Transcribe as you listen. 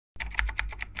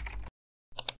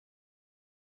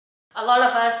A lot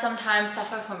of us sometimes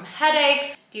suffer from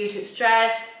headaches due to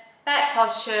stress, bad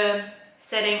posture,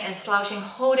 sitting and slouching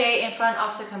whole day in front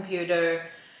of the computer,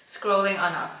 scrolling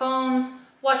on our phones,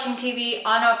 watching TV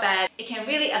on our bed. It can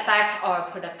really affect our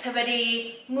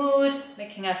productivity, mood,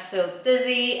 making us feel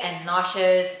dizzy and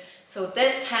nauseous. So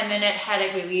this 10-minute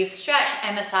headache relief stretch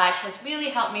and massage has really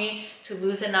helped me to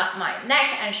loosen up my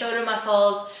neck and shoulder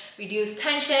muscles, reduce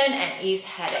tension and ease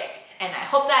headache. And I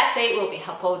hope that they will be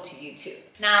helpful to you too.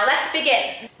 Now let's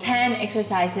begin. 10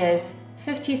 exercises,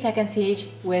 50 seconds each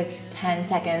with 10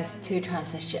 seconds to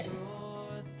transition.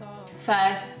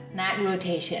 First, neck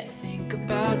rotation. Think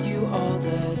about you all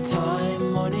the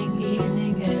time, morning,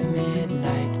 evening, and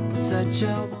midnight. Such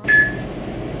a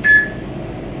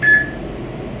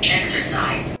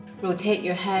exercise. Rotate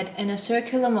your head in a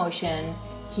circular motion.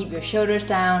 Keep your shoulders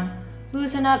down.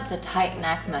 Loosen up the tight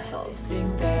neck muscles.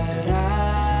 Think that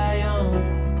I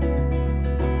own.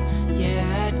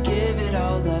 Yeah, I'd give it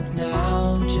all up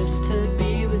now just to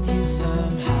be with you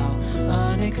somehow.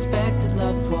 Unexpected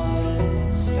love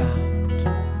was found.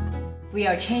 We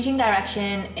are changing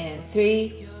direction in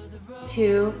 3,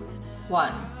 2,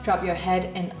 1. Drop your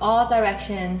head in all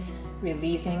directions,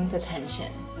 releasing the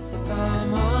tension. If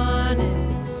I'm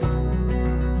honest,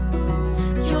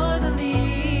 you're the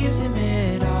leaves in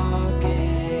mid-August,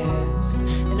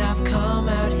 and I've come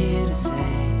out here to say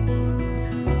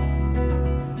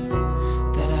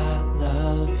that I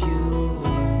love you.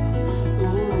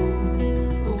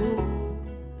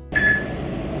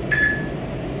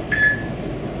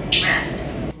 Rest.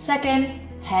 Second,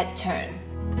 head turn.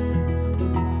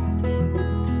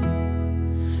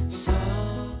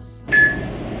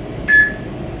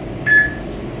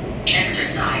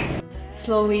 Exercise.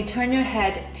 Slowly turn your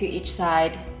head to each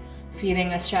side,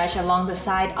 feeling a stretch along the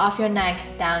side of your neck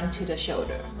down to the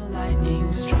shoulder. A lightning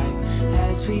strike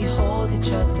as we hold each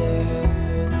other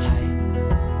tight.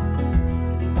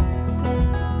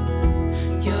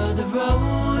 You're the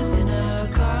rose in a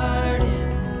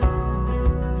garden,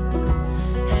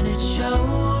 and it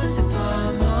shows if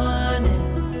I'm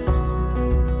honest.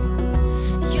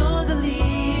 You're the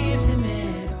leaves in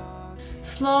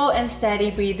mid-August. Slow and steady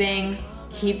breathing.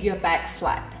 Keep your back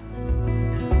flat.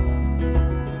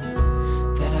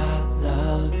 That I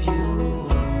love you.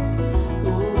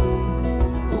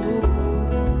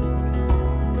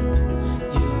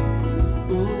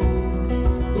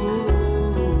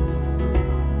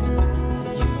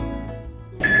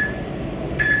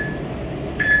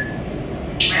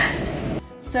 Rest.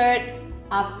 Third,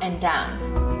 up and down.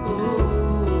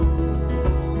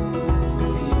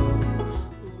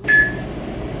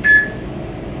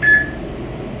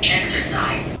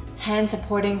 Exercise. Hands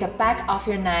supporting the back of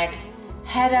your neck,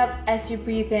 head up as you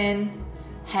breathe in,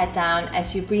 head down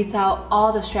as you breathe out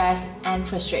all the stress and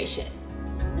frustration.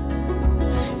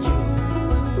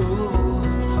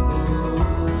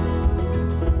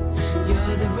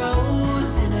 You're the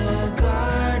rose in a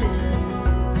garden,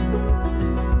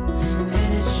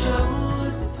 and it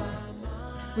shows if I'm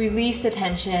honest. Release the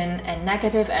tension and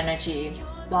negative energy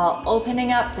while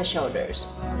opening up the shoulders.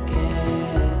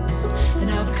 And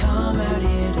I've come out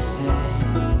here to say,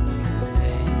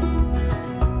 babe,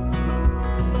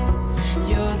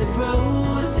 you're the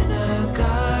rose in a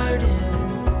garden,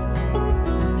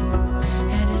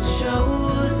 and it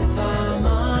shows if I'm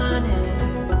honest.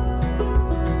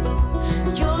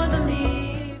 You're the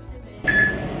leaves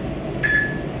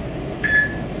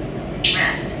in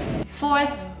Rest.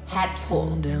 Fourth, head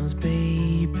pull. downs,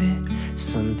 baby.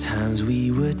 Sometimes we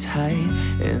were tight,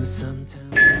 and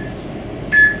sometimes.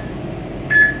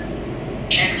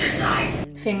 Exercise.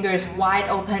 Fingers wide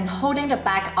open, holding the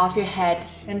back of your head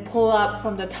and pull up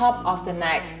from the top of the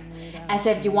neck, as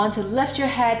if you want to lift your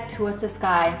head towards the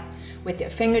sky, with your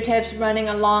fingertips running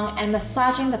along and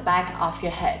massaging the back of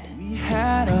your head. We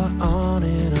had our on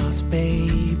and offs,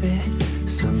 baby.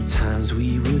 Sometimes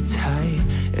we were tight,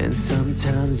 and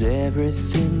sometimes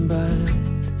everything but.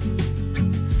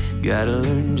 Gotta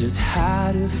learn just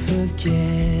how to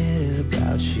forget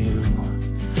about you.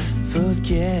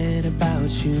 Forget about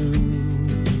you.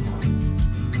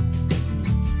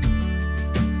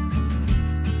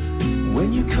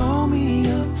 When you call me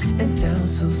up and sound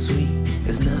so sweet,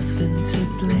 there's nothing to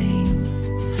blame.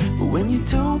 But when you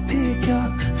don't pick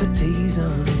up for days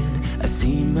on end, I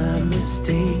see my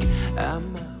mistake.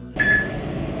 I'm out.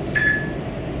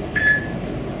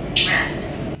 Rest.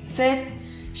 Fifth,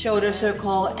 shoulder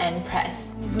circle and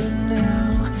press. Over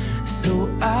now, so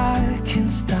I can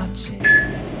stop changing.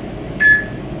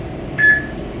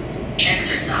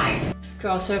 Exercise.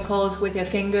 Draw circles with your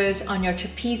fingers on your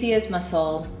trapezius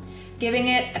muscle, giving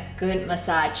it a good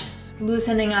massage.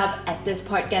 loosening up as this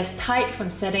part gets tight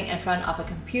from sitting in front of a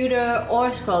computer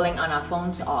or scrolling on our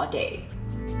phones all day.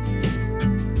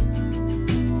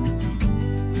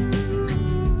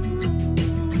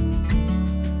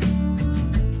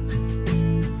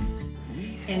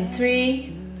 In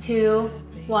 3, 2,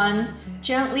 1,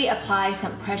 gently apply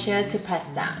some pressure to press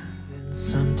down.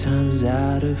 Sometimes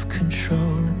out of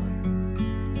control.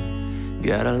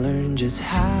 Gotta learn just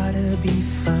how to be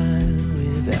fine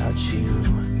without you.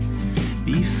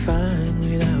 Be fine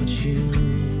without you.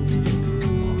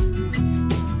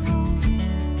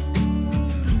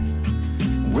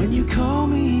 When you call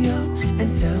me up and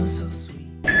sound so sweet.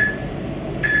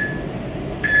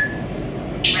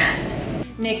 Rest.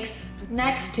 Next,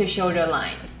 neck to shoulder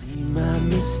line. See my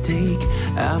mistake,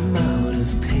 I'm out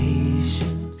of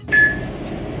patience.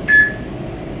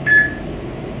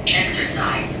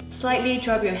 Exercise. Slightly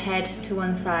drop your head to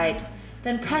one side,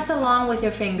 then press along with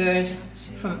your fingers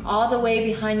from all the way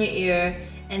behind your ear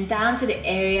and down to the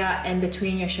area in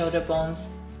between your shoulder bones,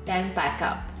 then back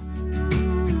up.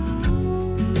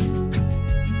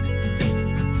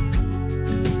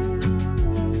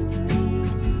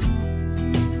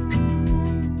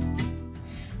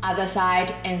 Other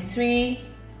side in 3,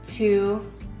 2,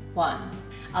 1.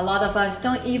 A lot of us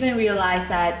don't even realize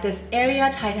that this area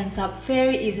tightens up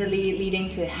very easily, leading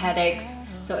to headaches,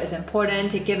 so it's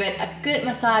important to give it a good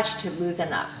massage to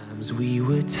loosen up. Sometimes we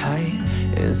were tight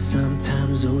and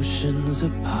sometimes oceans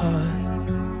apart.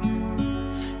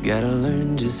 Gotta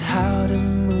learn just how to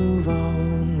move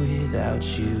on without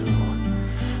you.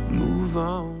 Move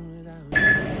on without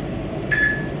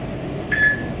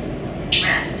you.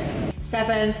 Rest.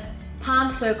 7th,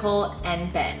 palm circle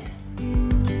and bend.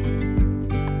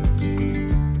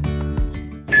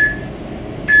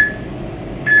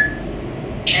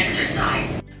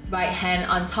 Exercise. Right hand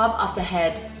on top of the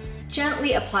head.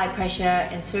 Gently apply pressure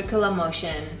in circular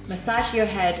motion. Massage your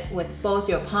head with both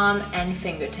your palm and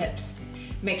fingertips.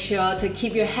 Make sure to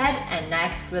keep your head and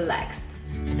neck relaxed.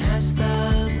 And as the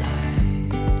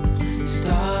light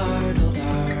startled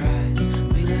our eyes,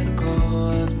 we let go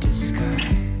of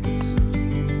disguise.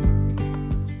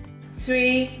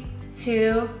 3,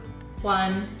 2,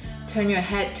 1. Turn your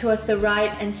head towards the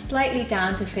right and slightly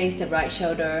down to face the right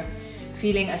shoulder,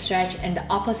 feeling a stretch in the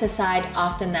opposite side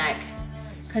of the neck.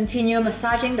 Continue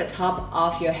massaging the top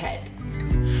of your head.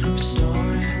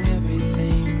 Restoring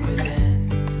everything within.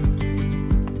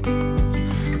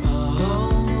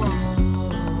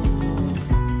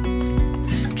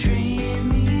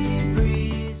 Dreamy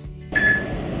breeze.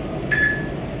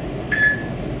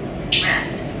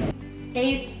 Rest.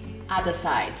 8th, other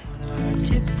side. On our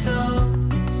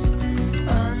tiptoes,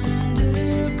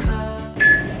 undercover.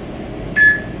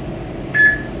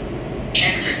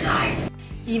 Exercise.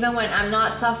 Even when I'm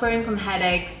not suffering from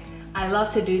headaches, I love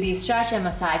to do these stretch and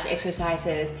massage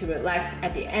exercises to relax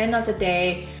at the end of the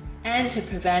day and to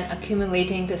prevent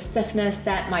accumulating the stiffness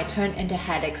that might turn into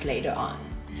headaches later on.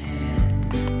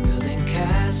 Building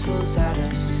castles out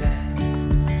of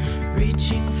sand,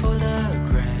 reaching for the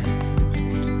grand.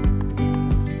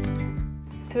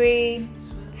 3,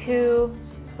 2,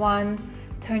 1.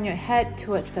 Turn your head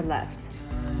towards the left.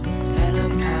 Head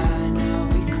up high, now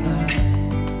we climb.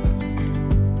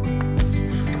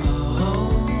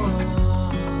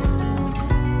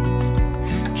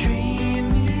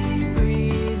 Dreamy,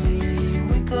 breezy,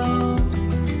 we go.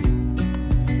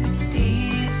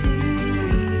 Easy,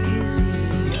 easy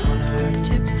on our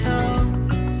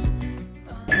tiptoes.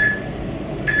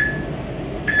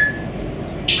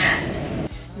 Rest.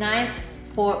 9th,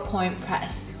 4-point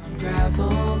press.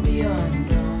 Gravel beyond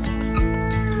dawn.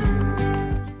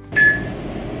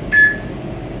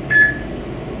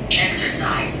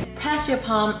 Exercise. Press your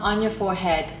palm on your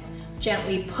forehead.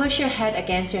 Gently push your head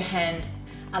against your hand.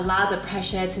 Allow the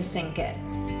pressure to sink it.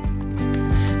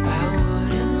 I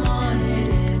wouldn't want it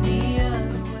any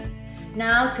other way.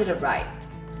 Now to the right.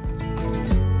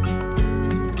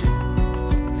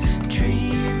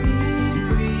 Dreamy,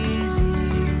 breezy,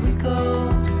 we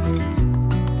go.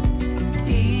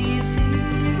 Easy,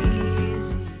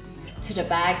 easy. To the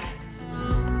back.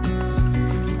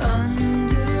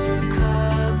 Undercover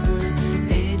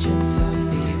agents of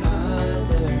the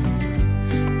other.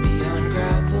 Beyond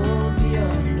gravel,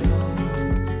 beyond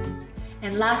road.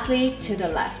 And lastly, to the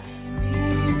left.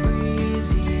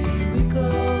 Breezy, we go.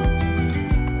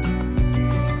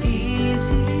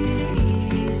 Easy,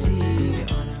 easy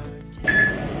on our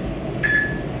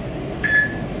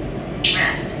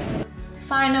Rest.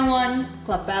 Final one,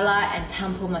 glabella and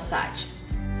temple massage.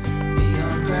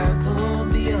 beyond gravel,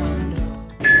 beyond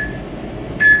road.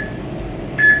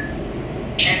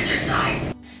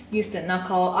 Exercise. Use the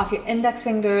knuckle of your index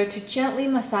finger to gently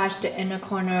massage the inner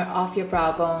corner of your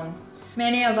brow bone.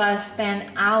 Many of us spend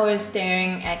hours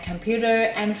staring at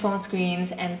computer and phone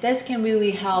screens, and this can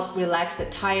really help relax the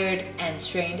tired and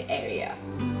strained area.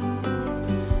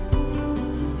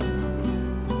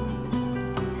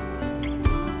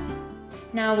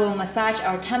 Now we'll massage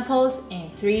our temples in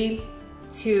 3,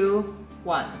 2,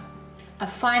 1. A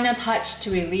final touch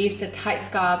to relieve the tight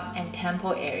scalp and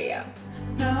temple area.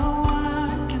 No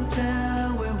one can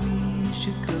tell where we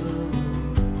should go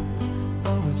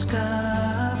or what's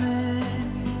coming.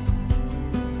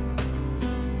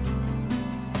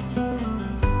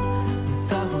 We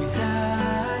thought we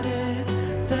had it,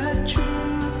 the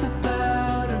truth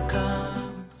about our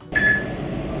comments.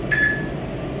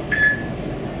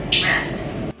 Rest.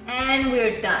 And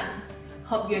we're done.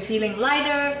 Hope you're feeling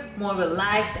lighter, more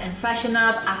relaxed, and freshen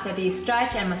up after these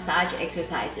stretch and massage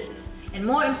exercises. And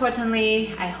more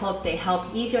importantly, I hope they help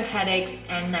ease your headaches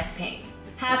and neck pain.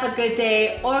 Have a good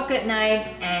day or good night,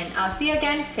 and I'll see you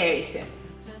again very soon.